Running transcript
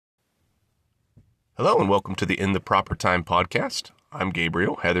Hello and welcome to the In the Proper Time podcast. I'm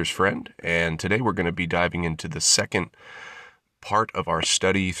Gabriel, Heather's friend, and today we're going to be diving into the second part of our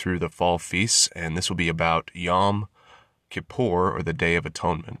study through the fall feasts, and this will be about Yom Kippur, or the Day of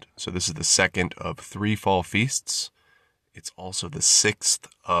Atonement. So this is the second of 3 fall feasts. It's also the 6th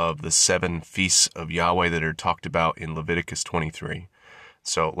of the 7 feasts of Yahweh that are talked about in Leviticus 23.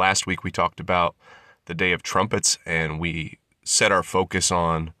 So last week we talked about the Day of Trumpets, and we set our focus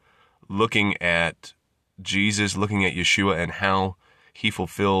on looking at Jesus, looking at Yeshua, and how he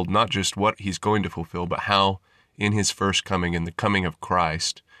fulfilled not just what he's going to fulfill, but how in his first coming, in the coming of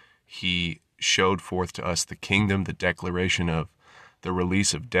Christ, he showed forth to us the kingdom, the declaration of the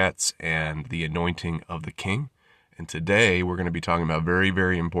release of debts, and the anointing of the king. And today we're going to be talking about a very,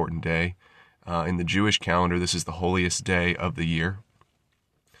 very important day. In the Jewish calendar, this is the holiest day of the year.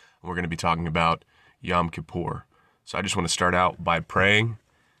 We're going to be talking about Yom Kippur. So I just want to start out by praying.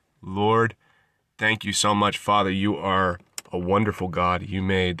 Lord, thank you so much, Father. You are a wonderful God. You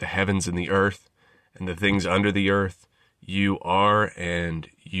made the heavens and the earth and the things under the earth. You are and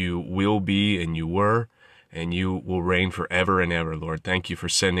you will be and you were and you will reign forever and ever, Lord. Thank you for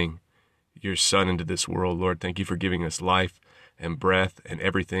sending your Son into this world, Lord. Thank you for giving us life and breath and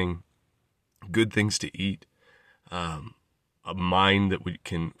everything, good things to eat, a mind that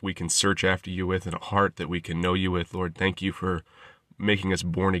we can search after you with, and a heart that we can know you with, Lord. Thank you for making us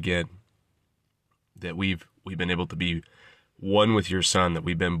born again, that we've been able to be one with your Son, that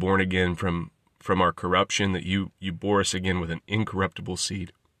we've been born again from our corruption, that you bore us again with an incorruptible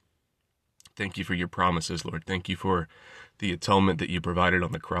seed. Thank you for your promises, Lord. Thank you for the atonement that you provided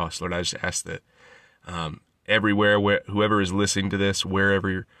on the cross, Lord. I just ask that everywhere, whoever is listening to this,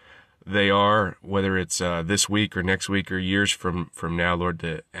 wherever they are, whether it's this week or next week or years from now, Lord,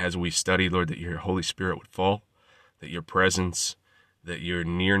 that as we study, Lord, that your Holy Spirit would fall, that your presence, that your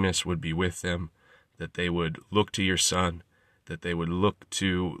nearness would be with them, that they would look to your Son, that they would look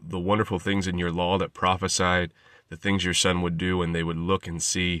to the wonderful things in your law that prophesied the things your Son would do, and they would look and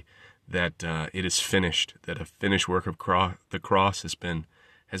see that it is finished, that a finished work of the cross has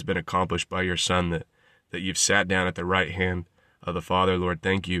been accomplished by your Son, that you've sat down at the right hand of the Father. Lord,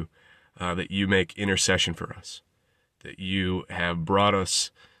 thank you that you make intercession for us, that you have brought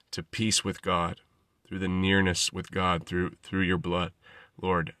us to peace with God, through the nearness with God, through your blood.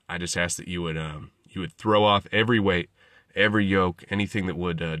 Lord, I just ask that you would throw off every weight, every yoke, anything that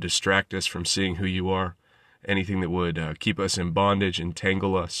would distract us from seeing who you are, anything that would keep us in bondage,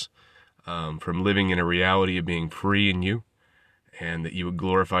 entangle us from living in a reality of being free in you, and that you would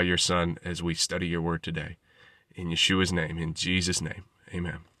glorify your Son as we study your word today. In Yeshua's name, in Jesus' name,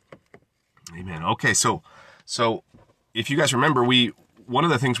 amen. Amen. Okay, so if you guys remember, one of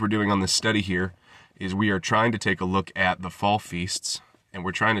the things we're doing on this study here is we are trying to take a look at the fall feasts, and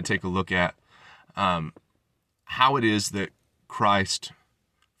we're trying to take a look at how it is that Christ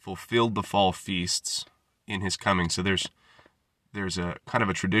fulfilled the fall feasts in his coming. So there's a kind of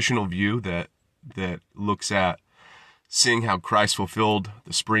a traditional view that looks at seeing how Christ fulfilled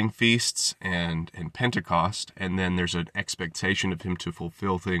the spring feasts and Pentecost, and then there's an expectation of him to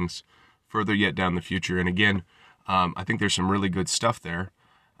fulfill things further yet down the future. And again, I think there's some really good stuff there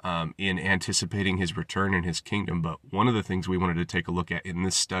in anticipating his return and his kingdom. But one of the things we wanted to take a look at in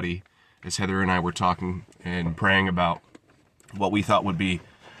this study, as Heather and I were talking and praying about what we thought would be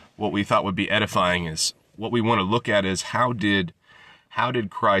edifying, is what we want to look at is how does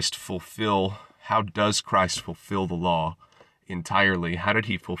Christ fulfill the law entirely? How did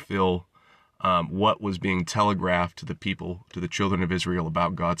he fulfill what was being telegraphed to the people, to the children of Israel,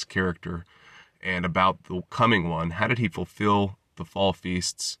 about God's character and about the coming one? How did he fulfill the fall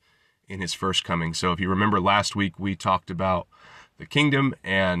feasts in his first coming? So if you remember last week, we talked about the kingdom,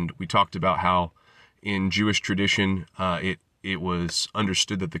 and we talked about how in Jewish tradition it was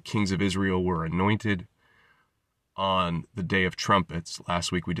understood that the kings of Israel were anointed on the Day of Trumpets.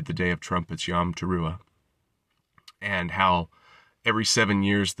 Last week we did the Day of Trumpets, Yom Teruah, and how every 7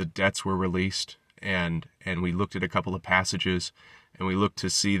 years the debts were released, and we looked at a couple of passages, and we looked to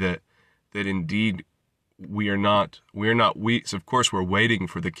see that indeed so of course we're waiting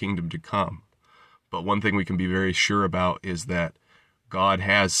for the kingdom to come, but one thing we can be very sure about is that God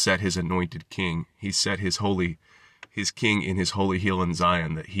has set his anointed king. He set his king in his holy hill in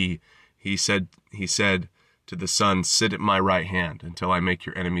Zion, that he said to the Son, sit at my right hand until I make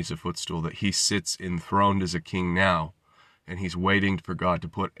your enemies a footstool, that he sits enthroned as a king now, and he's waiting for God to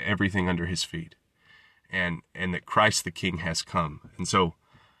put everything under his feet, and that Christ the King has come. And so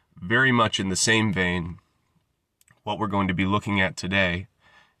very much in the same vein, what we're going to be looking at today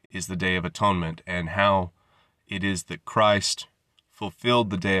is the Day of Atonement, and how it is that Christ fulfilled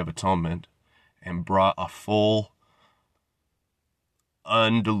the Day of Atonement, and brought a full,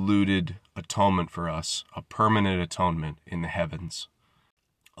 undiluted atonement for us, a permanent atonement in the heavens.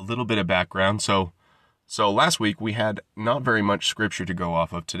 A little bit of background. So last week we had not very much scripture to go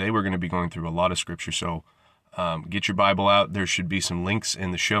off of. Today we're going to be going through a lot of scripture. So get your Bible out. There should be some links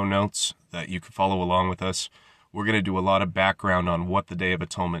in the show notes that you can follow along with us. We're going to do a lot of background on what the Day of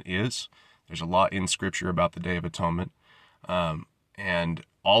Atonement is. There's a lot in scripture about the Day of Atonement. And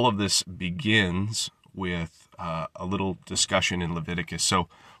all of this begins with a little discussion in Leviticus. So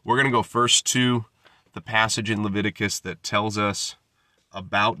we're going to go first to the passage in Leviticus that tells us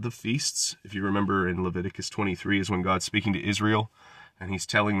about the feasts. If you remember, in Leviticus 23 is when God's speaking to Israel, and he's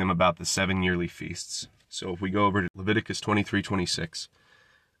telling them about the 7 yearly feasts. So if we go over to Leviticus 23:26,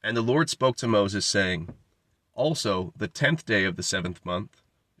 "And the Lord spoke to Moses, saying, Also the 10th day of the 7th month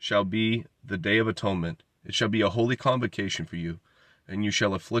shall be the Day of Atonement. It shall be a holy convocation for you, and you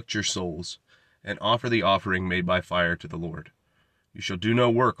shall afflict your souls, and offer the offering made by fire to the Lord. You shall do no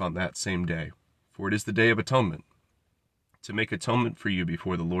work on that same day, for it is the Day of Atonement, to make atonement for you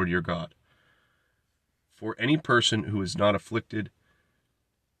before the Lord your God. For any person who is not afflicted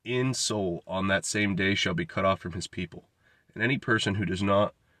in soul on that same day shall be cut off from his people. And any person who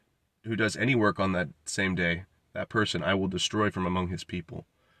does any work on that same day, that person I will destroy from among his people.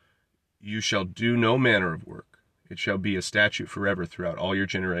 You shall do no manner of work. It shall be a statute forever throughout all your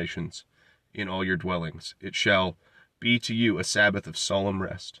generations, in all your dwellings. It shall be to you a Sabbath of solemn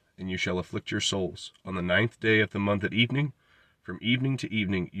rest, and you shall afflict your souls. On the 9th day of the month at evening, from evening to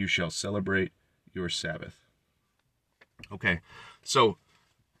evening, you shall celebrate your Sabbath." Okay, so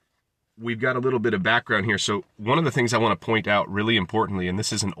we've got a little bit of background here. So one of the things I want to point out really importantly, and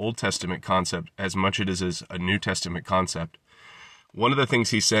this is an Old Testament concept as much as it is a New Testament concept. One of the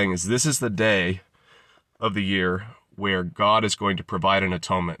things he's saying is this is the day of the year where God is going to provide an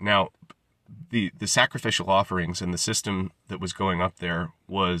atonement. Now, the sacrificial offerings and the system that was going up there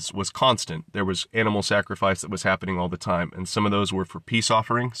was constant. There was animal sacrifice that was happening all the time, and some of those were for peace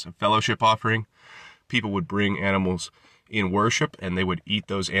offerings, a fellowship offering. People would bring animals in worship, and they would eat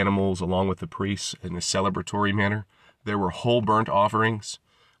those animals along with the priests in a celebratory manner. There were whole burnt offerings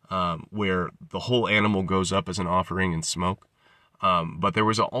where the whole animal goes up as an offering in smoke. But there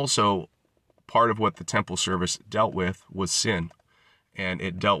was also part of what the temple service dealt with was sin. And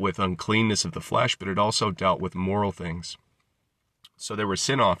it dealt with uncleanness of the flesh, but it also dealt with moral things. So there were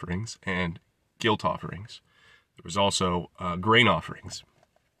sin offerings and guilt offerings. There was also grain offerings.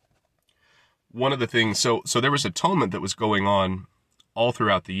 One of the things, so there was atonement that was going on all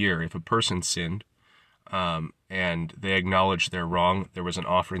throughout the year. If a person sinned and they acknowledged their wrong, there was an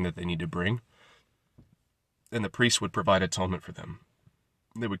offering that they need to bring, and the priest would provide atonement for them.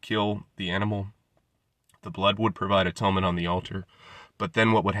 They would kill the animal. The blood would provide atonement on the altar. But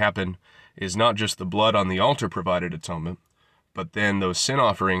then what would happen is not just the blood on the altar provided atonement, but then those sin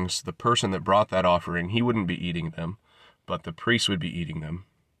offerings, the person that brought that offering, he wouldn't be eating them, but the priest would be eating them.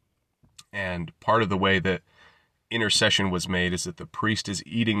 And part of the way that intercession was made is that the priest is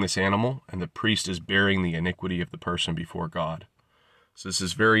eating this animal, and the priest is bearing the iniquity of the person before God. So this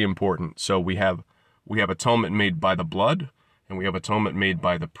is very important. So we have atonement made by the blood, and we have atonement made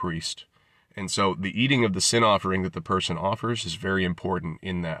by the priest. And so the eating of the sin offering that the person offers is very important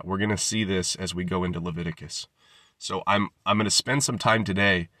in that. We're going to see this as we go into Leviticus. So I'm going to spend some time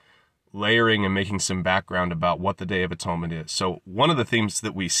today layering and making some background about what the Day of Atonement is. So one of the themes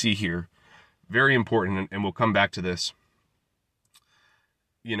that we see here, very important, and we'll come back to this.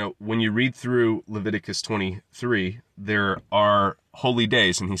 You know, when you read through Leviticus 23, there are holy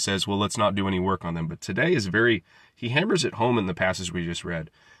days, and he says, well, let's not do any work on them. But today is he hammers it home in the passage we just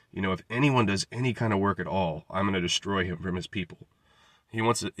read. You know, if anyone does any kind of work at all, I'm going to destroy him from his people.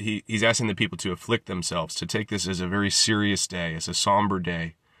 He's asking the people to afflict themselves, to take this as a very serious day, as a somber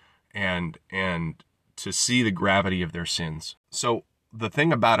day, and to see the gravity of their sins. So the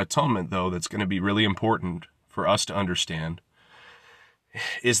thing about atonement, though, that's going to be really important for us to understand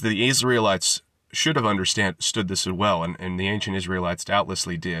is the Israelites should have understood this as well, and the ancient Israelites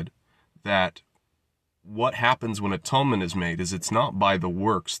doubtlessly did, that what happens when atonement is made is it's not by the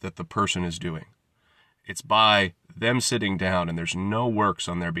works that the person is doing. It's by them sitting down, and there's no works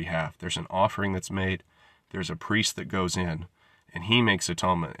on their behalf. There's an offering that's made. There's a priest that goes in, and he makes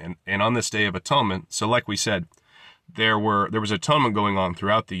atonement. And on this Day of Atonement, so like we said, there was atonement going on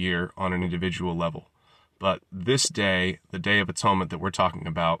throughout the year on an individual level. But this day, the Day of Atonement that we're talking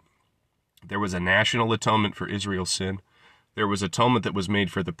about, there was a national atonement for Israel's sin. There was atonement that was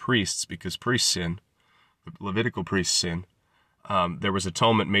made for the priests because priests sin. The Levitical priests sin. There was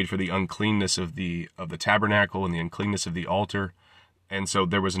atonement made for the uncleanness of the tabernacle and the uncleanness of the altar. And so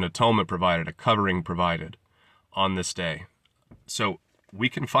there was an atonement provided, a covering provided on this day. So we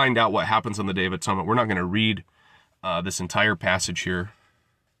can find out what happens on the Day of Atonement. We're not going to read this entire passage here,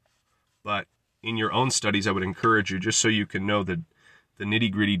 but in your own studies, I would encourage you, just so you can know the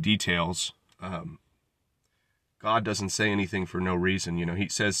nitty-gritty details. God doesn't say anything for no reason. You know, he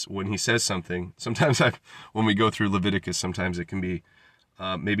says, when he says something, sometimes when we go through Leviticus, sometimes it can be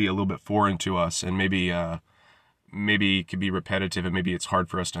maybe a little bit foreign to us, and maybe it can be repetitive, and maybe it's hard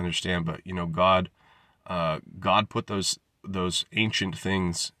for us to understand. But you know, God put those ancient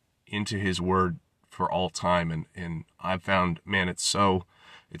things into his word for all time, and I've found, man, it's so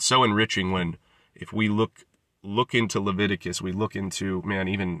enriching when, if we look into Leviticus, we look into, man,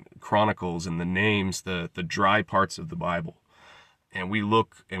 even Chronicles and the names, the dry parts of the Bible, and we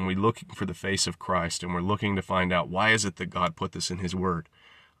look for the face of Christ, and we're looking to find out, why is it that God put this in his word?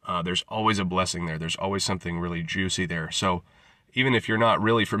 There's always a blessing there. There's always something really juicy there. So even if you're not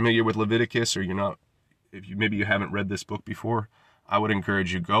really familiar with Leviticus, or maybe you haven't read this book before, I would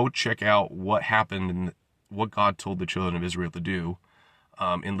encourage you, go check out what happened and what God told the children of Israel to do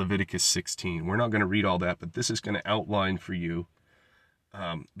in Leviticus 16. We're not going to read all that, but this is going to outline for you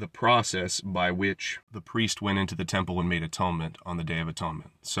the process by which the priest went into the temple and made atonement on the Day of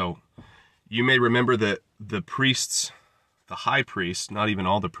Atonement. So you may remember that the high priest, not even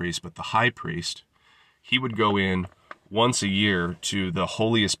all the priests, but the high priest, he would go in once a year to the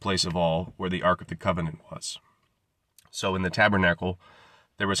holiest place of all, where the Ark of the Covenant was. So in the tabernacle,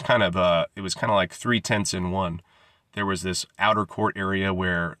 there was it was kind of like 3 tents in one. There was this outer court area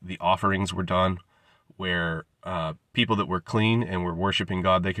where the offerings were done, where people that were clean and were worshiping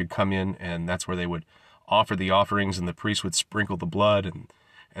God, they could come in, and that's where they would offer the offerings, and the priest would sprinkle the blood,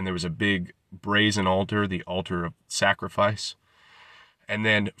 and there was a big brazen altar, the altar of sacrifice. And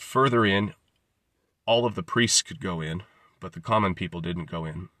then further in, all of the priests could go in, but the common people didn't go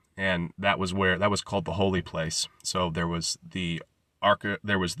in. And that was called the holy place. So there was the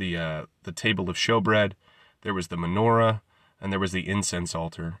table of showbread, there was the menorah, and there was the incense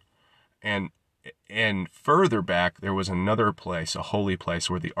altar. And further back, there was another place, a holy place,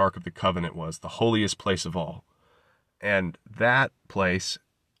 where the Ark of the Covenant was, the holiest place of all. And that place,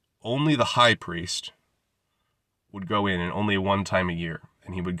 only the high priest would go in, and only one time a year.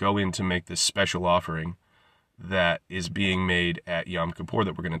 And he would go in to make this special offering that is being made at Yom Kippur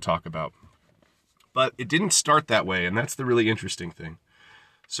that we're going to talk about. But it didn't start that way, and that's the really interesting thing.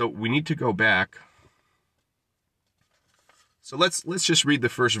 So we need to go back. So let's just read the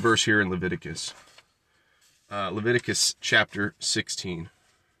first verse here in Leviticus. Leviticus chapter 16.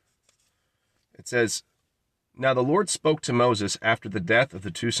 It says, "Now the Lord spoke to Moses after the death of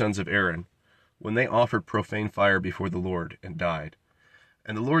the 2 sons of Aaron, when they offered profane fire before the Lord and died.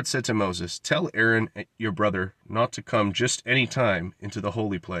 And the Lord said to Moses, Tell Aaron your brother not to come just any time into the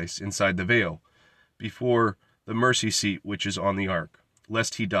holy place inside the veil, before the mercy seat which is on the ark,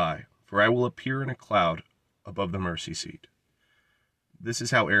 lest he die, for I will appear in a cloud above the mercy seat. This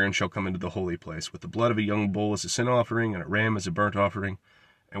is how Aaron shall come into the holy place, with the blood of a young bull as a sin offering, and a ram as a burnt offering."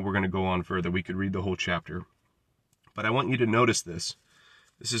 And we're going to go on further. We could read the whole chapter. But I want you to notice this.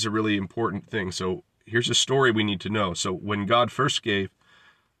 This is a really important thing. So here's a story we need to know. So when God first gave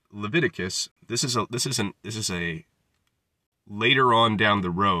Leviticus, this is a later on down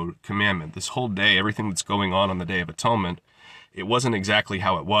the road commandment. This whole day, everything that's going on the Day of Atonement, it wasn't exactly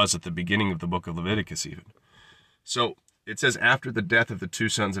how it was at the beginning of the book of Leviticus even. So it says, after the death of the 2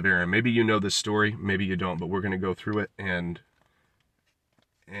 sons of Aaron. Maybe you know this story, maybe you don't, but we're going to go through it, and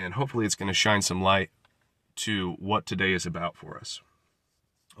hopefully it's going to shine some light to what today is about for us.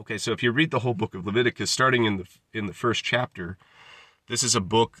 Okay, so if you read the whole book of Leviticus, starting in the first chapter, this is a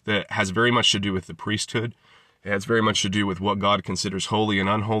book that has very much to do with the priesthood. It has very much to do with what God considers holy and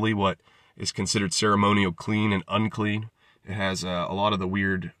unholy, what is considered ceremonial clean and unclean. It has a lot of the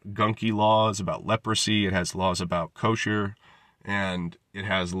weird gunky laws about leprosy. It has laws about kosher, and it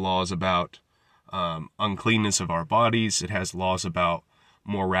has laws about uncleanness of our bodies. It has laws about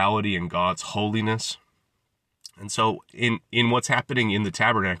morality and God's holiness. And so in what's happening in the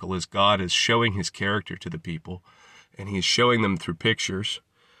tabernacle is God is showing his character to the people, and he's showing them through pictures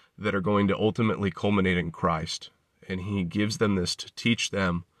that are going to ultimately culminate in Christ. And he gives them this to teach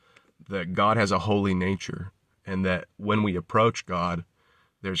them that God has a holy nature, and that when we approach God,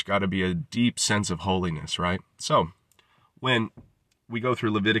 there's got to be a deep sense of holiness, right? So when we go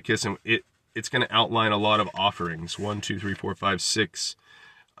through Leviticus, and it's going to outline a lot of offerings, 1, 2, 3, 4, 5, 6.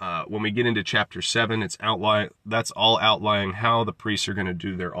 When we get into chapter 7, that's all outlining how the priests are going to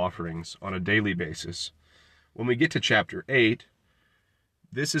do their offerings on a daily basis. When we get to chapter 8,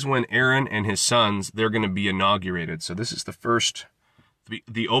 this is when Aaron and his sons, they're going to be inaugurated. So this is the first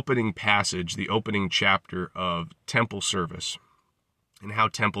the opening passage, the opening chapter of temple service and how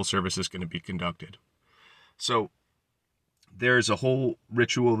temple service is going to be conducted. So there's a whole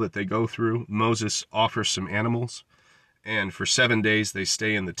ritual that they go through. Moses offers some animals, and for 7 days they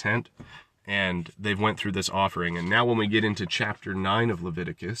stay in the tent, and they've went through this offering. And now when we get into chapter 9 of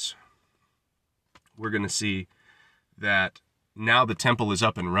Leviticus, we're going to see that now the temple is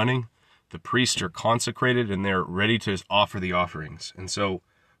up and running. The priests are consecrated and they're ready to offer the offerings. And so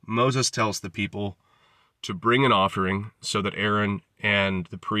Moses tells the people to bring an offering so that Aaron and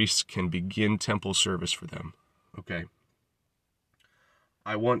the priests can begin temple service for them. Okay.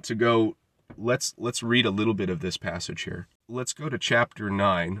 I want to go, let's read a little bit of this passage here. Let's go to chapter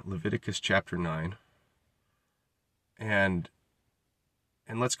 9, Leviticus chapter 9. And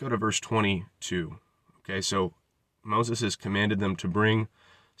let's go to verse 22. Okay, so Moses has commanded them to bring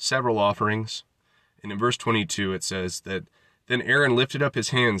several offerings. And in verse 22 it says that, "Then Aaron lifted up his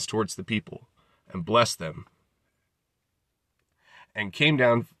hands towards the people and blessed them, and came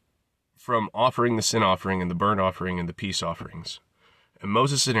down from offering the sin offering and the burnt offering and the peace offerings. And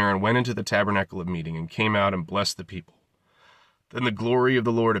Moses and Aaron went into the tabernacle of meeting and came out and blessed the people. Then the glory of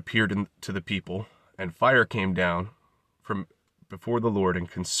the Lord appeared to the people, and fire came down from before the Lord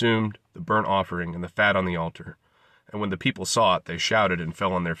and consumed the burnt offering and the fat on the altar. And when the people saw it, they shouted and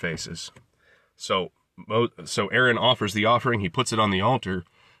fell on their faces." So Aaron offers the offering, he puts it on the altar,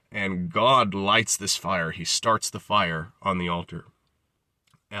 and God lights this fire. He starts the fire on the altar.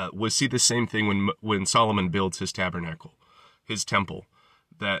 We'll see the same thing when Solomon builds his tabernacle, his temple,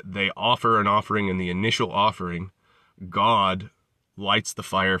 that they offer an offering, and the initial offering, God lights the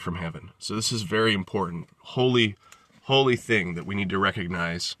fire from heaven. So this is very important. Holy thing that we need to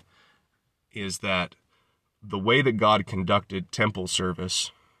recognize is that the way that God conducted temple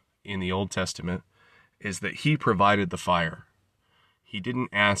service in the Old Testament is that he provided the fire. He didn't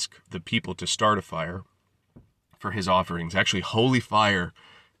ask the people to start a fire for his offerings. Actually, holy fire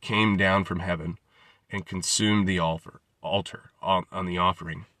came down from heaven and consumed the altar on the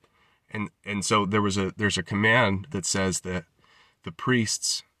offering. And so there's a command that says that the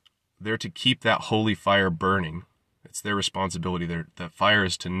priests, they're to keep that holy fire burning. It's their responsibility. That fire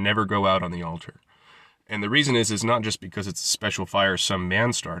is to never go out on the altar. And the reason is not just because it's a special fire some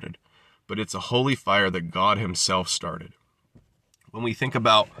man started, but it's a holy fire that God himself started. When we think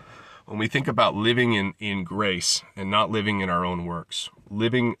about living in grace and not living in our own works,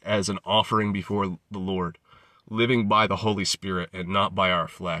 living as an offering before the Lord, living by the Holy Spirit and not by our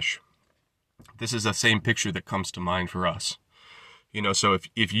flesh, this is the same picture that comes to mind for us. So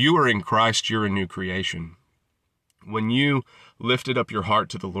if you are in Christ, you're a new creation. When you lifted up your heart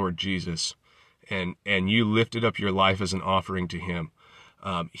to the Lord Jesus, and you lifted up your life as an offering to him,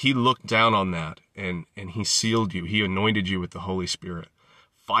 he looked down on that and he sealed you. He anointed you with the Holy Spirit.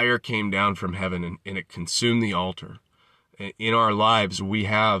 Fire came down from heaven and it consumed the altar. In our lives, we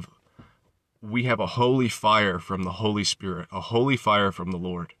have a holy fire from the Holy Spirit, a holy fire from the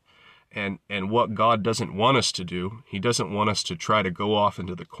Lord. And what God doesn't want us to do, he doesn't want us to try to go off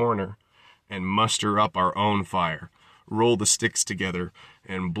into the corner and muster up our own fire, roll the sticks together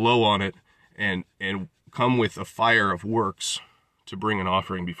and blow on it and come with a fire of works to bring an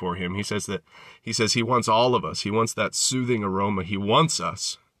offering before him. He says he wants all of us. He wants that soothing aroma. He wants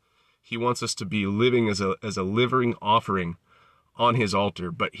us to be living as a living offering on his altar,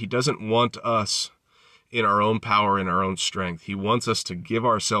 but he doesn't want us in our own power, in our own strength. He wants us to give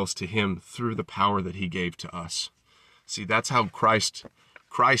ourselves to him through the power that he gave to us. See, that's how Christ,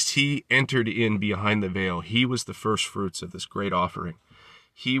 he entered in behind the veil. He was the first fruits of this great offering.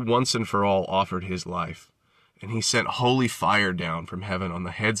 He once and for all offered his life, and he sent holy fire down from heaven on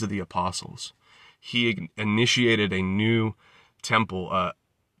the heads of the apostles. He initiated a new temple,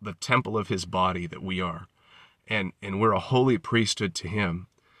 the temple of his body that we are, and we're a holy priesthood to him.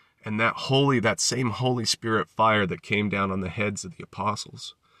 And that same Holy Spirit fire that came down on the heads of the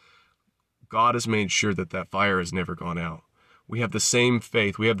apostles, God has made sure that fire has never gone out. We have the same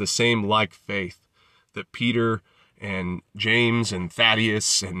faith. We have the same like faith that Peter and James and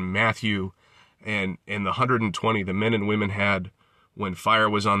Thaddeus and Matthew and the 120, the men and women had when fire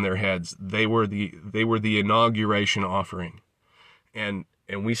was on their heads. They were the inauguration offering. And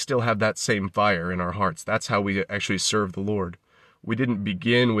we still have that same fire in our hearts. That's how we actually serve the Lord. We didn't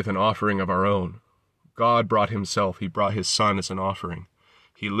begin with an offering of our own. God brought himself. He brought his son as an offering.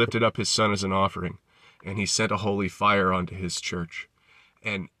 He lifted up his son as an offering, and he sent a holy fire onto his church.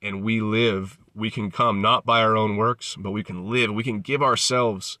 And we can come not by our own works, but we can give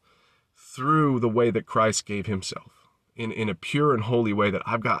ourselves through the way that Christ gave himself, in a pure and holy way that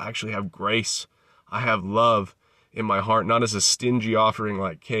I actually have grace, I have love, in my heart, not as a stingy offering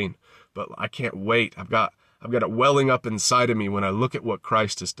like Cain, but I can't wait. I've got it welling up inside of me when I look at what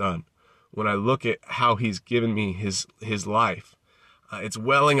Christ has done, when I look at how he's given me his life. It's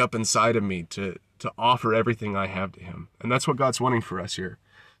welling up inside of me to offer everything I have to him. And that's what God's wanting for us here.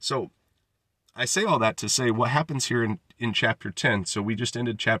 So I say all that to say what happens here in chapter 10. So we just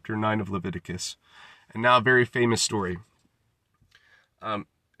ended chapter 9 of Leviticus. And now a very famous story.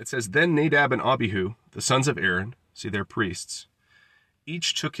 It says, Then Nadab and Abihu, the sons of Aaron, see, they're priests,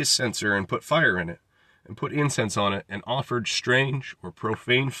 each took his censer and put fire in it, and put incense on it, and offered strange or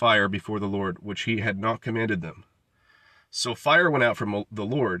profane fire before the Lord, which he had not commanded them. So fire went out from the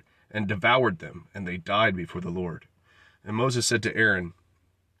Lord and devoured them, and they died before the Lord. And Moses said to Aaron,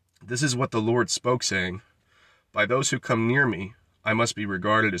 This is what the Lord spoke, saying, By those who come near me, I must be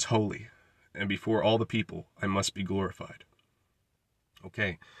regarded as holy, and before all the people, I must be glorified.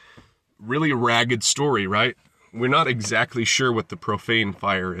 Okay, really ragged story, right? We're not exactly sure what the profane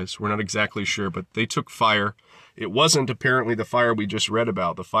fire is. We're not exactly sure, but they took fire. It wasn't apparently the fire we just read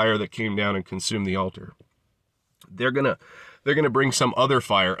about, the fire that came down and consumed the altar. They're gonna bring some other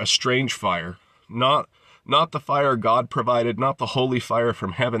fire, a strange fire, not the fire God provided, not the holy fire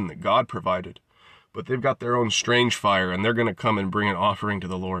from heaven that God provided, but they've got their own strange fire, and they're gonna come and bring an offering to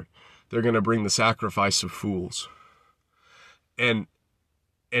the Lord. They're gonna bring the sacrifice of fools. And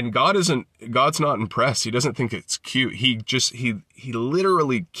God's not impressed. He doesn't think it's cute. He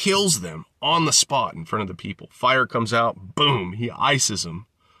literally kills them on the spot in front of the people. Fire comes out, boom, he ices them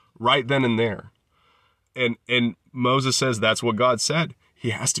right then and there. And Moses says that's what God said. He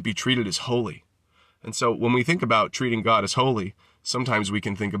has to be treated as holy. And so when we think about treating God as holy, sometimes we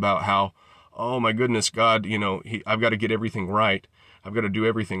can think about how, oh my goodness, God, I've got to get everything right. I've got to do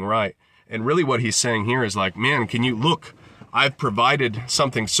everything right. And really what he's saying here is like, man, can you look? I've provided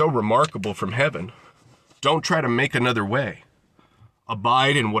something so remarkable from heaven. Don't try to make another way.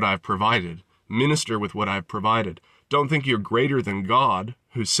 Abide in what I've provided. Minister with what I've provided. Don't think you're greater than God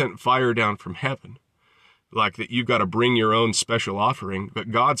who sent fire down from heaven. Like that you've got to bring your own special offering, but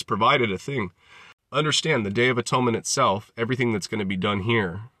God's provided a thing. Understand the Day of Atonement itself, everything that's going to be done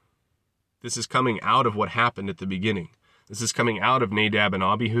here, this is coming out of what happened at the beginning. This is coming out of Nadab and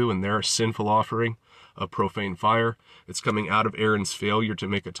Abihu and their sinful offering of profane fire. It's coming out of Aaron's failure to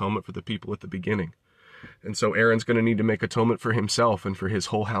make atonement for the people at the beginning. And so Aaron's going to need to make atonement for himself and for his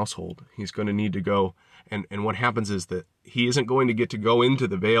whole household. He's going to need to go. And what happens is that he isn't going to get to go into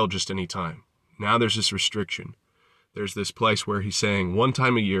the veil just any time. Now there's this restriction. There's this place where he's saying one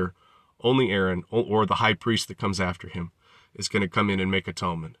time a year, only Aaron or the high priest that comes after him is going to come in and make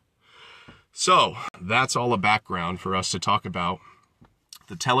atonement. So that's all a background for us to talk about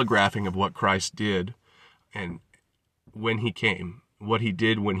the telegraphing of what Christ did and when he came, what he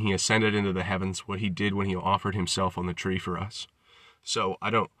did when he ascended into the heavens, what he did when he offered himself on the tree for us. So I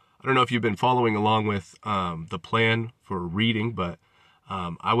don't know if you've been following along with the plan for reading, but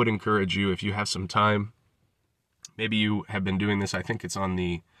I would encourage you, if you have some time, maybe you have been doing this. I think it's on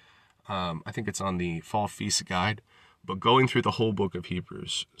the Fall Feast Guide, but going through the whole book of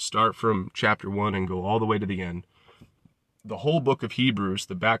Hebrews, start from chapter 1 and go all the way to the end. The whole book of Hebrews,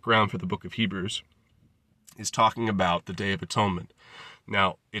 the background for the book of Hebrews, is talking about the Day of Atonement.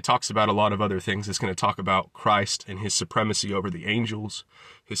 Now, it talks about a lot of other things. It's going to talk about Christ and his supremacy over the angels,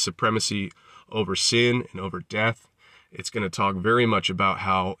 his supremacy over sin and over death. It's going to talk very much about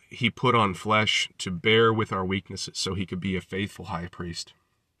how he put on flesh to bear with our weaknesses so he could be a faithful high priest.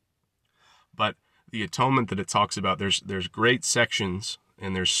 But the atonement that it talks about, there's great sections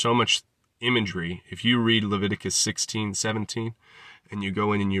and there's so much imagery. If you read Leviticus 16, 17, and you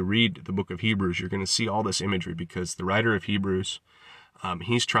go in and you read the book of Hebrews, you're going to see all this imagery because the writer of Hebrews,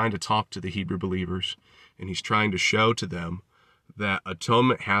 he's trying to talk to the Hebrew believers and he's trying to show to them that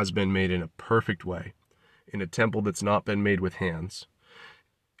atonement has been made in a perfect way, in a temple that's not been made with hands,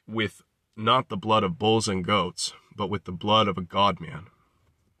 with not the blood of bulls and goats, but with the blood of a God-man.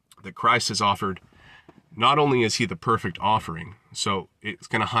 That Christ has offered, not only is he the perfect offering, so it's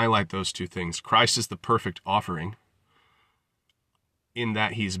going to highlight those two things. Christ is the perfect offering in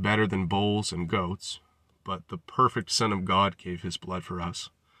that he's better than bulls and goats, but the perfect Son of God gave his blood for us.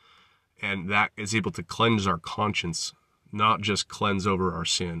 And that is able to cleanse our conscience, not just cleanse over our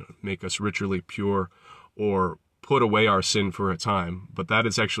sin, make us ritually pure, or put away our sin for a time, but that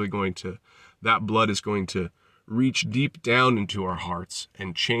blood is going to reach deep down into our hearts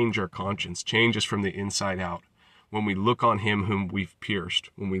and change our conscience, change us from the inside out. When we look on him whom we've pierced,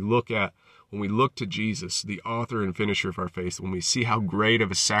 when we look to Jesus, the author and finisher of our faith, when we see how great of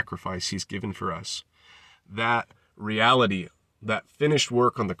a sacrifice he's given for us, that reality that finished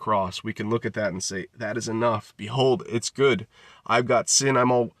work on the cross, we can look at that and say, that is enough. Behold, it's good. I've got sin.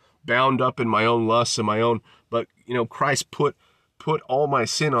 I'm all bound up in my own lusts and my own, but Christ put all my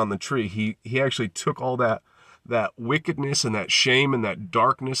sin on the tree. He actually took all that wickedness and that shame and that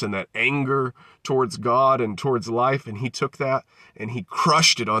darkness and that anger towards God and towards life, and he took that and he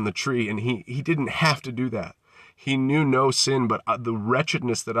crushed it on the tree, and he didn't have to do that. He knew no sin, but the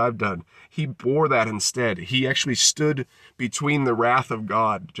wretchedness that I've done, he bore that instead. He actually stood between the wrath of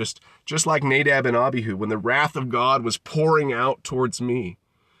God, just like Nadab and Abihu, when the wrath of God was pouring out towards me.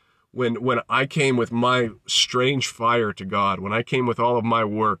 When I came with my strange fire to God, when I came with all of my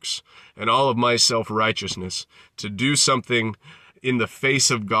works and all of my self-righteousness to do something in the face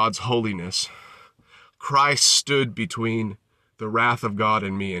of God's holiness, Christ stood between the wrath of God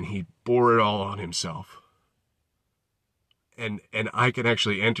and me, and he bore it all on himself. And I can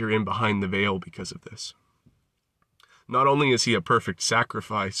actually enter in behind the veil because of this. Not only is he a perfect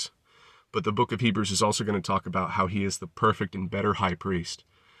sacrifice, but the book of Hebrews is also going to talk about how he is the perfect and better high priest.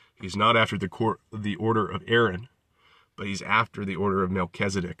 He's not after the order of Aaron, but he's after the order of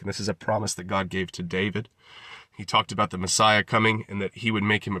Melchizedek. And this is a promise that God gave to David. He talked about the Messiah coming and that he would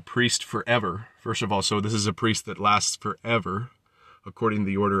make him a priest forever. First of all, so this is a priest that lasts forever, according to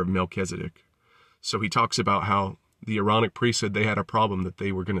the order of Melchizedek. So he talks about how the Aaronic priesthood, they had a problem that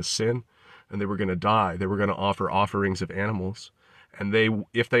they were going to sin and they were going to die. They were going to offer offerings of animals. And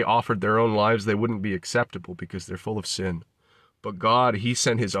if they offered their own lives, they wouldn't be acceptable because they're full of sin. But God, he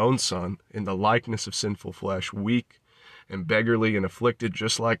sent his own son in the likeness of sinful flesh, weak and beggarly and afflicted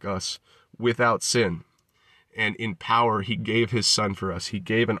just like us, without sin. And in power, he gave his son for us. He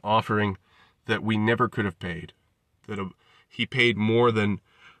gave an offering that we never could have paid. He paid more than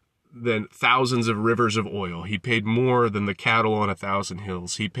thousands of rivers of oil. He paid more than the cattle on 1,000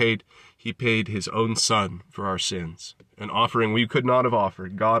 hills. He paid his own son for our sins. An offering we could not have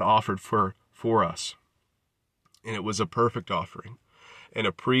offered, God offered for us. And it was a perfect offering, and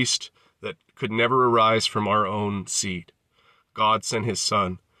a priest that could never arise from our own seed. God sent his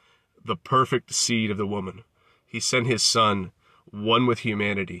son, the perfect seed of the woman. He sent his son, one with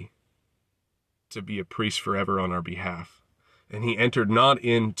humanity, to be a priest forever on our behalf. And he entered not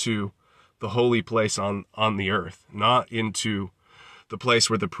into the holy place on the earth, not into the place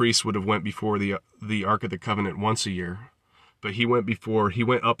where the priest would have went before the Ark of the Covenant once a year, but he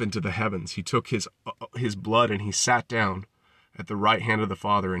went up into the heavens. He took his blood and he sat down at the right hand of the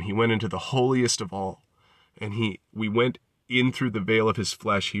Father, and he went into the holiest of all. And we went in through the veil of his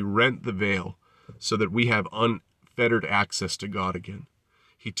flesh. He rent the veil so that we have unfettered access to God again.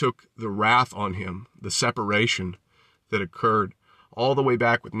 He took the wrath on him, the separation that occurred all the way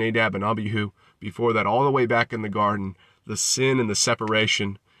back with Nadab and Abihu, before that, all the way back in the garden, the sin and the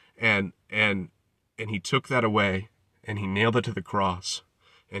separation, and he took that away. And he nailed it to the cross,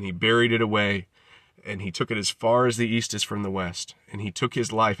 and he buried it away, and he took it as far as the east is from the west, and he took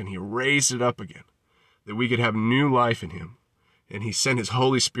his life and he raised it up again, that we could have new life in him, and he sent his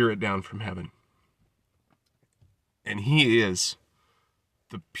Holy Spirit down from heaven. And he is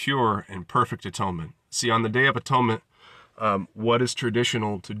the pure and perfect atonement. See, on the Day of Atonement, what is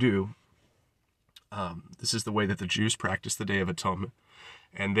traditional to do, this is the way that the Jews practice the Day of Atonement,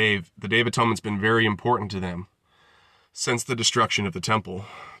 and the Day of Atonement's been very important to them since the destruction of the temple,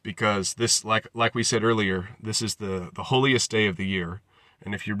 because this, like we said earlier, this is the holiest day of the year.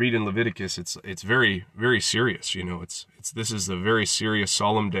 And if you read in Leviticus, it's very, very serious. This is a very serious,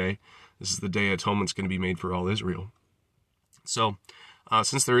 solemn day. This is the Day Atonement's going to be made for all Israel. So,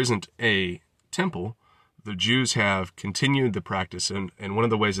 since there isn't a temple, the Jews have continued the practice, and one of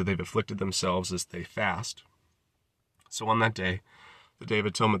the ways that they've afflicted themselves is they fast. So on that day, the Day of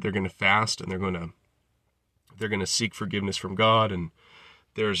Atonement, they're going to fast, and they're going to seek forgiveness from God. And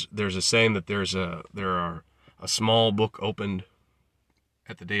there's a saying that there are a small book opened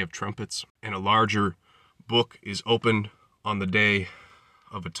at the Day of Trumpets, and a larger book is opened on the Day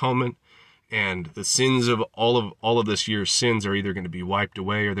of Atonement, and the sins of all of this year's sins are either going to be wiped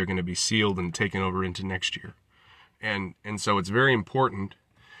away, or they're going to be sealed and taken over into next year. And so it's very important.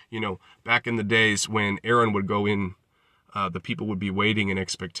 Back in the days when Aaron would go in, the people would be waiting in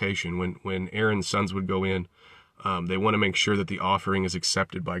expectation. When Aaron's sons would go in, they want to make sure that the offering is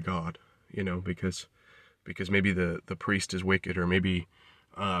accepted by God, because maybe the priest is wicked, or maybe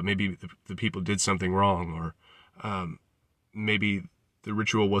the people did something wrong, or maybe the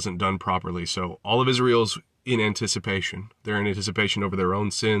ritual wasn't done properly. So all of Israel's in anticipation. They're in anticipation over their own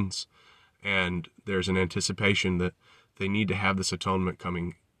sins, and there's an anticipation that they need to have this atonement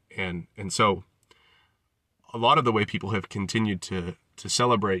coming. And so a lot of the way people have continued to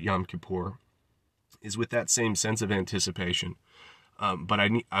celebrate Yom Kippur is with that same sense of anticipation. But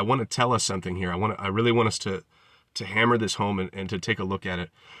I want to tell us something here. I really want us to hammer this home and to take a look at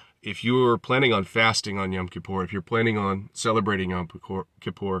it. If you're planning on fasting on Yom Kippur, if you're planning on celebrating Yom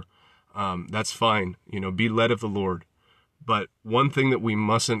Kippur, that's fine. Be led of the Lord. But one thing that we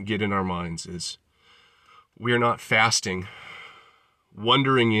mustn't get in our minds is we are not fasting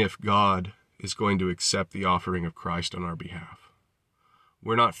wondering if God is going to accept the offering of Christ on our behalf.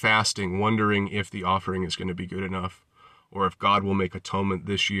 We're not fasting wondering if the offering is going to be good enough or if God will make atonement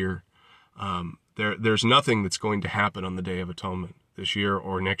this year. There's nothing that's going to happen on the Day of Atonement this year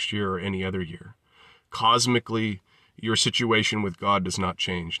or next year or any other year. Cosmically, your situation with God does not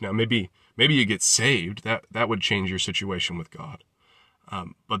change. Now, maybe you get saved. That would change your situation with God.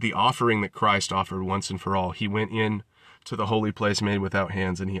 But the offering that Christ offered once and for all, he went in to the holy place made without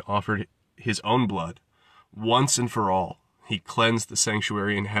hands, and he offered his own blood once and for all. He cleansed the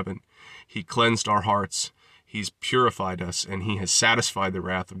sanctuary in heaven. He cleansed our hearts. He's purified us, and he has satisfied the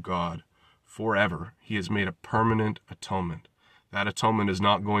wrath of God forever. He has made a permanent atonement. That atonement is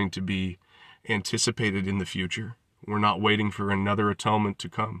not going to be anticipated in the future. We're not waiting for another atonement to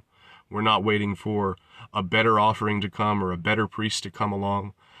come. We're not waiting for a better offering to come or a better priest to come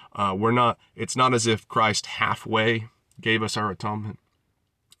along. It's not as if Christ halfway gave us our atonement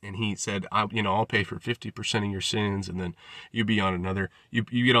and he said, I'll pay for 50% of your sins, and then you be on another, you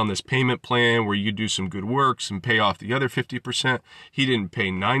get on this payment plan where you do some good works and pay off the other 50%. He didn't pay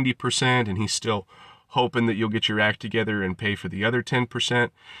 90%, and he's still hoping that you'll get your act together and pay for the other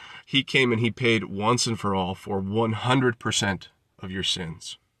 10%. He came and he paid once and for all for 100% of your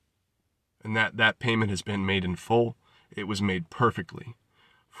sins. And that payment has been made in full. It was made perfectly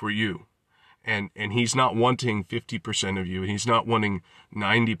for you. And he's not wanting 50% of you, and he's not wanting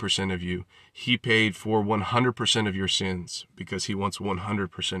 90% of you. He paid for 100% of your sins because he wants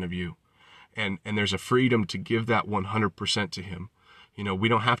 100% of you. And there's a freedom to give that 100% to him. We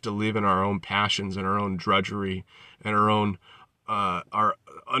don't have to live in our own passions and our own drudgery and our own our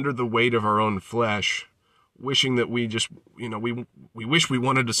under the weight of our own flesh, wishing that we just, we wish we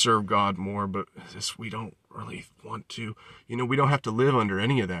wanted to serve God more, but we don't really want to. We don't have to live under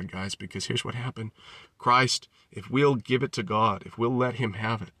any of that, guys, because here's what happened. Christ, if we'll give it to God, if we'll let him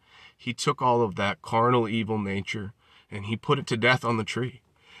have it, he took all of that carnal evil nature and he put it to death on the tree.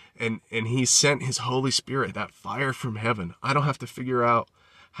 And he sent his Holy Spirit, that fire from heaven. I don't have to figure out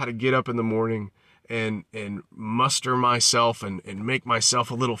how to get up in the morning and muster myself and make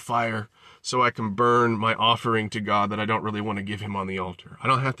myself a little fire so I can burn my offering to God that I don't really want to give him on the altar. I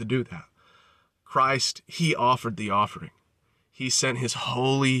don't have to do that. Christ, he offered the offering. He sent his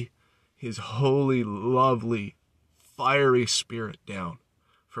holy, lovely, fiery Spirit down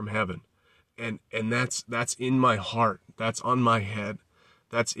from heaven. And that's in my heart. That's on my head.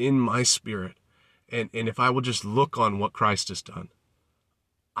 That's in my spirit. And if I will just look on what Christ has done,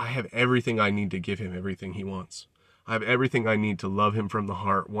 I have everything I need to give him everything he wants. I have everything I need to love him from the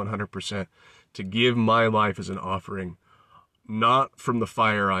heart 100%, to give my life as an offering, not from the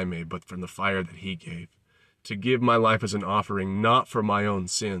fire I made, but from the fire that he gave. To give my life as an offering, not for my own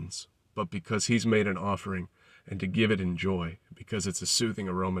sins, but because he's made an offering, and to give it in joy, because it's a soothing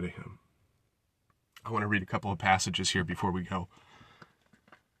aroma to him. I want to read a couple of passages here before we go.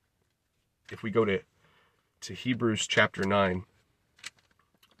 If we go to Hebrews chapter 9,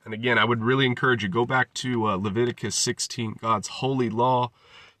 and again, I would really encourage you, go back to Leviticus 16, God's holy law,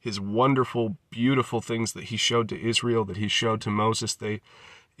 his wonderful, beautiful things that he showed to Israel, that he showed to Moses.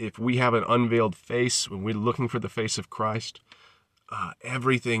 If we have an unveiled face, when we're looking for the face of Christ,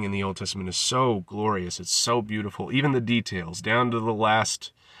 everything in the Old Testament is so glorious. It's so beautiful. Even the details, down to the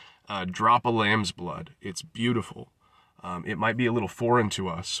last drop of lamb's blood. It's beautiful. It might be a little foreign to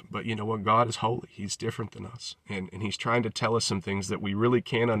us, but you know what? God is holy. He's different than us. And he's trying to tell us some things that we really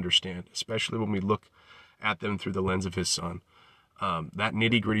can't understand, especially when we look at them through the lens of his son. That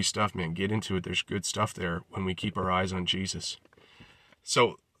nitty gritty stuff, man, get into it. There's good stuff there when we keep our eyes on Jesus.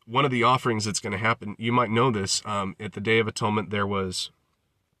 So one of the offerings that's going to happen, you might know this, at the Day of Atonement,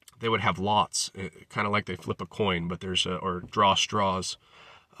 they would have lots, kind of like they flip a coin, but or draw straws.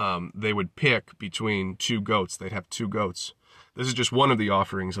 They would pick between two goats. They'd have two goats. This is just one of the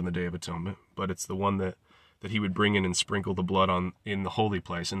offerings on the Day of Atonement, but it's the one that he would bring in and sprinkle the blood on in the holy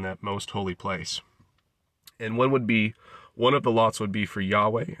place, in that most holy place. And one of the lots would be for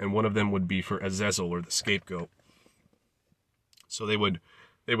Yahweh, and one of them would be for Azazel, or the scapegoat. So they would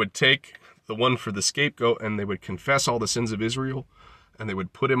take the one for the scapegoat, and they would confess all the sins of Israel, and they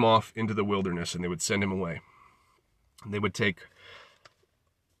would put him off into the wilderness, and they would send him away. And they would take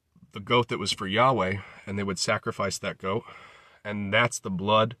the goat that was for Yahweh, and they would sacrifice that goat, and that's the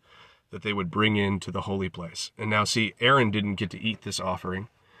blood that they would bring into the holy place. And now see, Aaron didn't get to eat this offering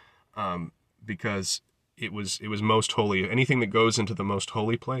because it was most holy. Anything that goes into the most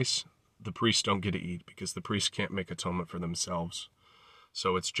holy place, the priests don't get to eat because the priests can't make atonement for themselves.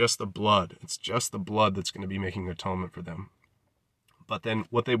 So it's just the blood. It's just the blood that's going to be making atonement for them. But then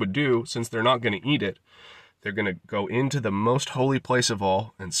what they would do, since they're not going to eat it, they're going to go into the most holy place of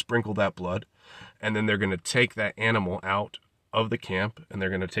all and sprinkle that blood. And then they're going to take that animal out of the camp, and they're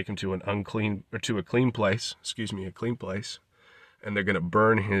going to take him to a clean place. A clean place. And they're going to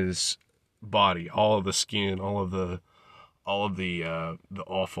burn his body, all of the skin, all of the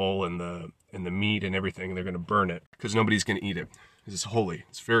offal and the meat and everything. They're going to burn it because nobody's going to eat it. It's holy.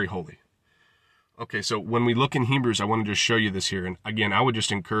 It's very holy. Okay, so when we look in Hebrews, I want to just show you this here. And again, I would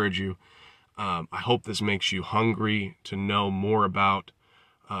just encourage you. I hope this makes you hungry to know more about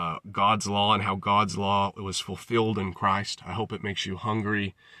God's law and how God's law was fulfilled in Christ. I hope it makes you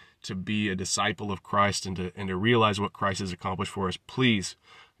hungry to be a disciple of Christ and to realize what Christ has accomplished for us. Please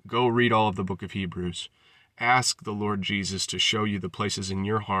go read all of the book of Hebrews. Ask the Lord Jesus to show you the places in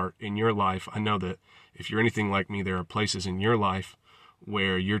your heart, in your life. I know that if you're anything like me, there are places in your life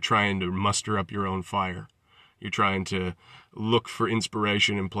where you're trying to muster up your own fire. You're trying to look for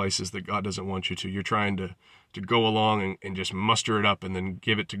inspiration in places that God doesn't want you to. You're trying to go along and just muster it up and then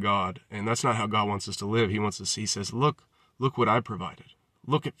give it to God. And that's not how God wants us to live. He says, look what I provided.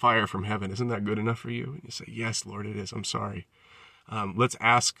 Look at fire from heaven. Isn't that good enough for you? And you say, yes, Lord, it is. I'm sorry. Let's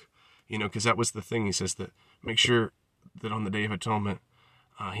ask, because that was the thing. He says that make sure that on the Day of Atonement,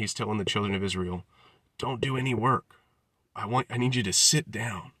 he's telling the children of Israel, don't do any work. I need you to sit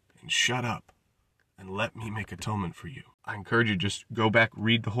down and shut up and let me make atonement for you. I encourage you, just go back,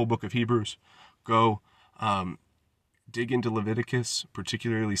 read the whole book of Hebrews. Go dig into Leviticus,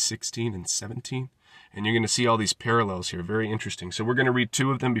 particularly 16 and 17. And you're going to see all these parallels here. Very interesting. So we're going to read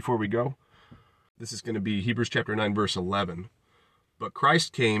two of them before we go. This is going to be Hebrews chapter 9, verse 11. But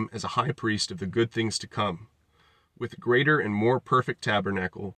Christ came as a high priest of the good things to come, with greater and more perfect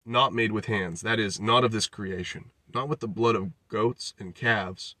tabernacle, not made with hands, that is, not of this creation, not with the blood of goats and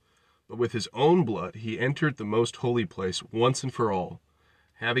calves, but with his own blood he entered the most holy place once and for all,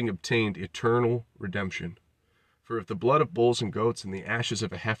 having obtained eternal redemption. For if the blood of bulls and goats and the ashes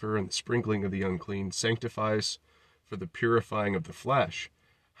of a heifer and the sprinkling of the unclean sanctifies for the purifying of the flesh,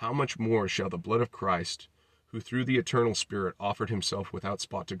 how much more shall the blood of Christ, who through the eternal Spirit offered himself without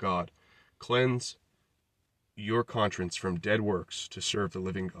spot to God, cleanse your conscience from dead works to serve the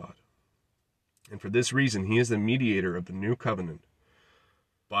living God? And for this reason he is the mediator of the new covenant,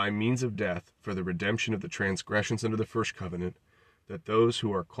 by means of death, for the redemption of the transgressions under the first covenant, that those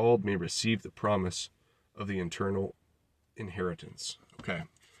who are called may receive the promise of the eternal inheritance. Okay,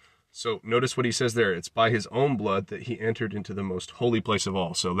 so notice what he says there. It's by his own blood that he entered into the most holy place of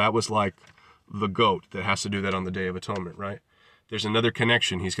all. So that was like the goat that has to do that on the Day of Atonement, right? There's another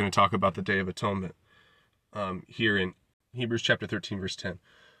connection. He's going to talk about the Day of Atonement here in Hebrews chapter 13, verse 10.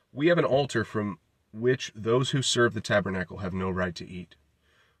 We have an altar from which those who serve the tabernacle have no right to eat.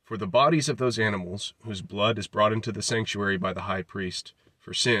 For the bodies of those animals, whose blood is brought into the sanctuary by the high priest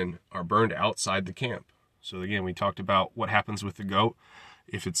for sin, are burned outside the camp. So again, we talked about what happens with the goat.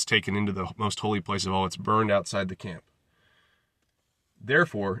 If it's taken into the most holy place of all, it's burned outside the camp.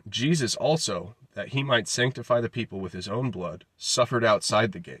 Therefore, Jesus also, that he might sanctify the people with his own blood, suffered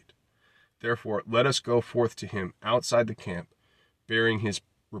outside the gate. Therefore, let us go forth to him outside the camp, bearing his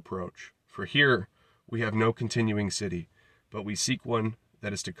reproach. For here we have no continuing city, but we seek one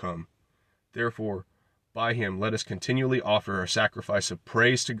that is to come. Therefore, by him let us continually offer a sacrifice of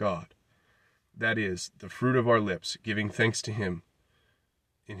praise to God, that is, the fruit of our lips, giving thanks to him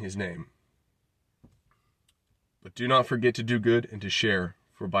in his name. But do not forget to do good and to share,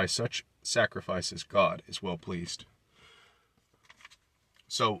 for by such sacrifices God is well pleased.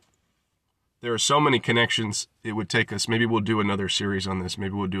 So, there are so many connections. It would take us, maybe we'll do another series on this.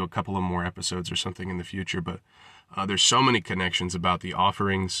 Maybe we'll do a couple of more episodes or something in the future. But there's so many connections about the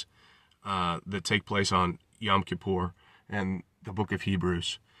offerings that take place on Yom Kippur and the book of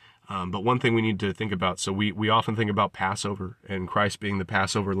Hebrews. But one thing we need to think about, so we often think about Passover and Christ being the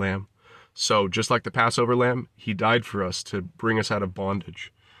Passover lamb. So just like the Passover lamb, he died for us to bring us out of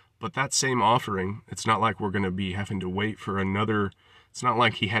bondage. But that same offering, it's not like we're going to be having to wait for another. It's not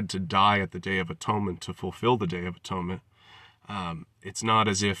like he had to die at the Day of Atonement to fulfill the Day of Atonement. It's not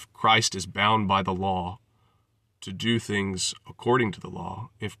as if Christ is bound by the law to do things according to the law.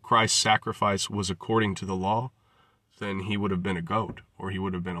 If Christ's sacrifice was according to the law, then he would have been a goat or he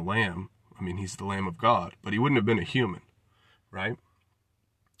would have been a lamb. I mean, he's the Lamb of God, but he wouldn't have been a human, right?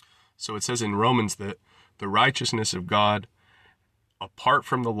 So it says in Romans that the righteousness of God apart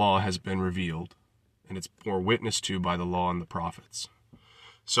from the law has been revealed, and it's borne witness to by the law and the prophets.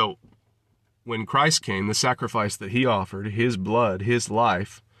 So when Christ came, the sacrifice that he offered, his blood, his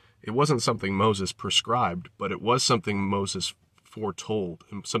life, it wasn't something Moses prescribed, but it was something Moses foretold,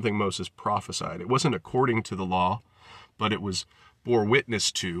 and something Moses prophesied. It wasn't according to the law, but it was bore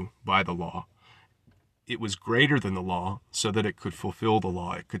witness to by the law. It was greater than the law so that it could fulfill the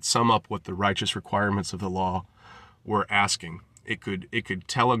law. It could sum up what the righteous requirements of the law were asking. It could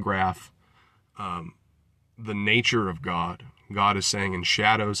telegraph the nature of God. God is saying in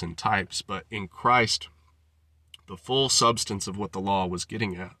shadows and types, but in Christ, the full substance of what the law was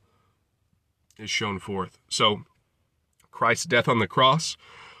getting at is shown forth. So Christ's death on the cross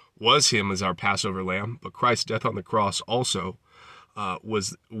was him as our Passover lamb, but Christ's death on the cross also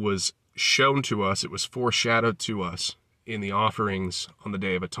was shown to us. It was foreshadowed to us in the offerings on the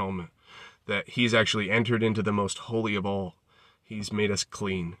Day of Atonement, that he's actually entered into the most holy of all. He's made us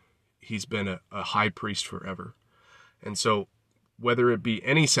clean. He's been a high priest forever. And so whether it be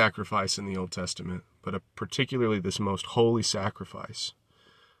any sacrifice in the Old Testament, but particularly this most holy sacrifice,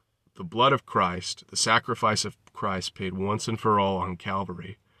 the blood of Christ, the sacrifice of Christ paid once and for all on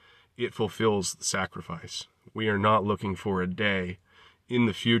Calvary, it fulfills the sacrifice. We are not looking for a day in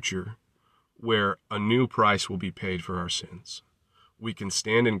the future where a new price will be paid for our sins. We can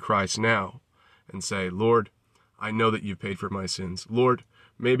stand in Christ now and say, Lord, I know that you paid for my sins. Lord,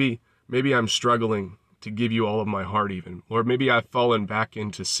 maybe I'm struggling to give you all of my heart even. Lord, maybe I've fallen back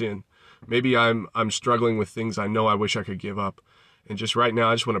into sin. Maybe I'm struggling with things I know I wish I could give up. And just right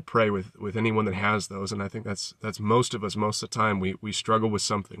now, I just want to pray with anyone that has those. And I think that's most of us. Most of the time, we struggle with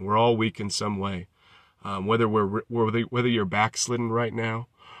something. We're all weak in some way. Whether you're backslidden right now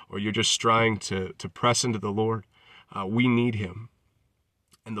or you're just trying to press into the Lord, we need him.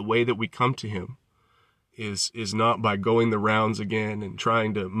 And the way that we come to him is not by going the rounds again and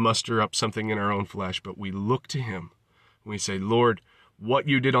trying to muster up something in our own flesh, but we look to him. We say, Lord, what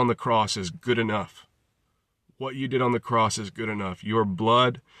you did on the cross is good enough. What you did on the cross is good enough. Your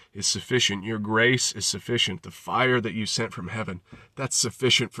blood is sufficient. Your grace is sufficient. The fire that you sent from heaven, that's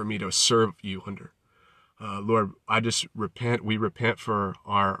sufficient for me to serve you under. Lord, I just repent. We repent for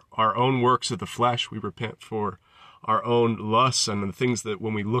our own works of the flesh. We repent for our own lusts and the things that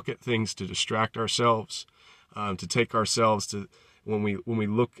when we look at things to distract ourselves, to take ourselves to, when we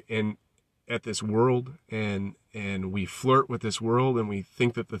look at this world and we flirt with this world and we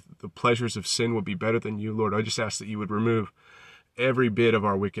think that the pleasures of sin would be better than you, Lord, I just ask that you would remove every bit of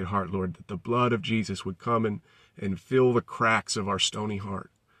our wicked heart, Lord, that the blood of Jesus would come and fill the cracks of our stony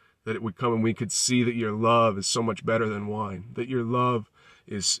heart, that it would come and we could see that your love is so much better than wine, that your love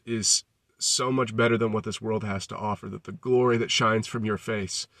is so much better than what this world has to offer, that the glory that shines from your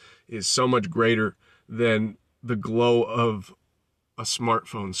face is so much greater than the glow of a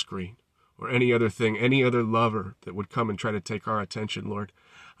smartphone screen or any other thing, any other lover that would come and try to take our attention, Lord.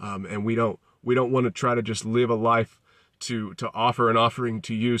 And we don't want to try to just live a life to offer an offering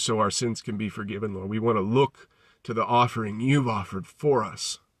to you so our sins can be forgiven, Lord. We want to look to the offering you've offered for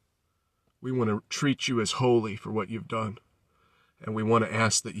us. We want to treat you as holy for what you've done. And we want to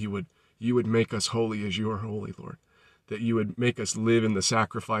ask that you would make us holy as you are holy, Lord. That you would make us live in the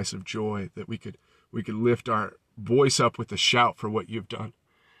sacrifice of joy, that we could lift our voice up with a shout for what you've done.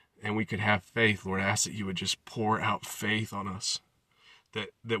 And we could have faith, Lord. I ask that you would just pour out faith on us.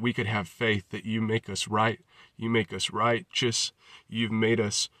 That we could have faith that you make us right. You make us righteous. You've made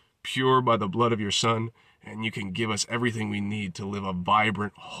us pure by the blood of your Son. And you can give us everything we need to live a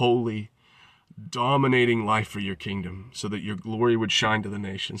vibrant, holy, dominating life for your kingdom, so that your glory would shine to the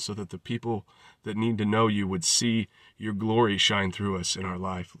nations, so that the people that need to know you would see your glory shine through us in our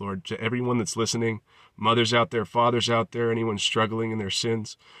life. Lord, to everyone that's listening, mothers out there, fathers out there, anyone struggling in their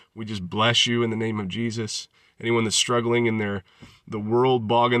sins, we just bless you in the name of Jesus. Anyone that's struggling in the world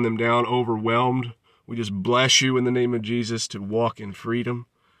bogging them down, overwhelmed, we just bless you in the name of Jesus to walk in freedom,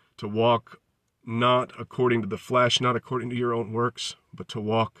 to walk not according to the flesh, not according to your own works, but to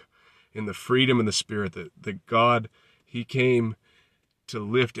walk in the freedom of the Spirit, that God, he came to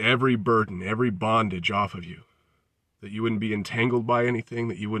lift every burden, every bondage off of you, that you wouldn't be entangled by anything,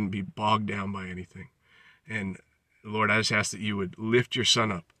 that you wouldn't be bogged down by anything. And Lord, I just ask that you would lift your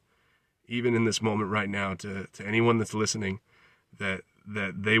Son up, even in this moment right now, to anyone that's listening, that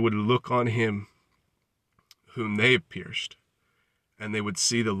they would look on him whom they have pierced, and they would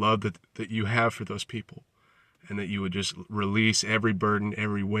see the love that you have for those people. And that you would just release every burden,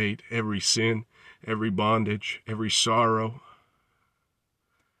 every weight, every sin, every bondage, every sorrow.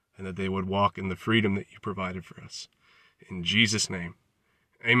 And that they would walk in the freedom that you provided for us. In Jesus' name,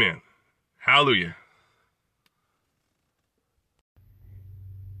 amen. Hallelujah.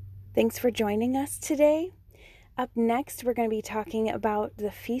 Thanks for joining us today. Up next, we're going to be talking about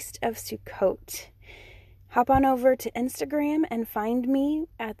the Feast of Sukkot. Hop on over to Instagram and find me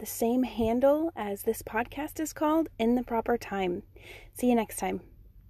at the same handle as this podcast is called, In the Proper Time. See you next time.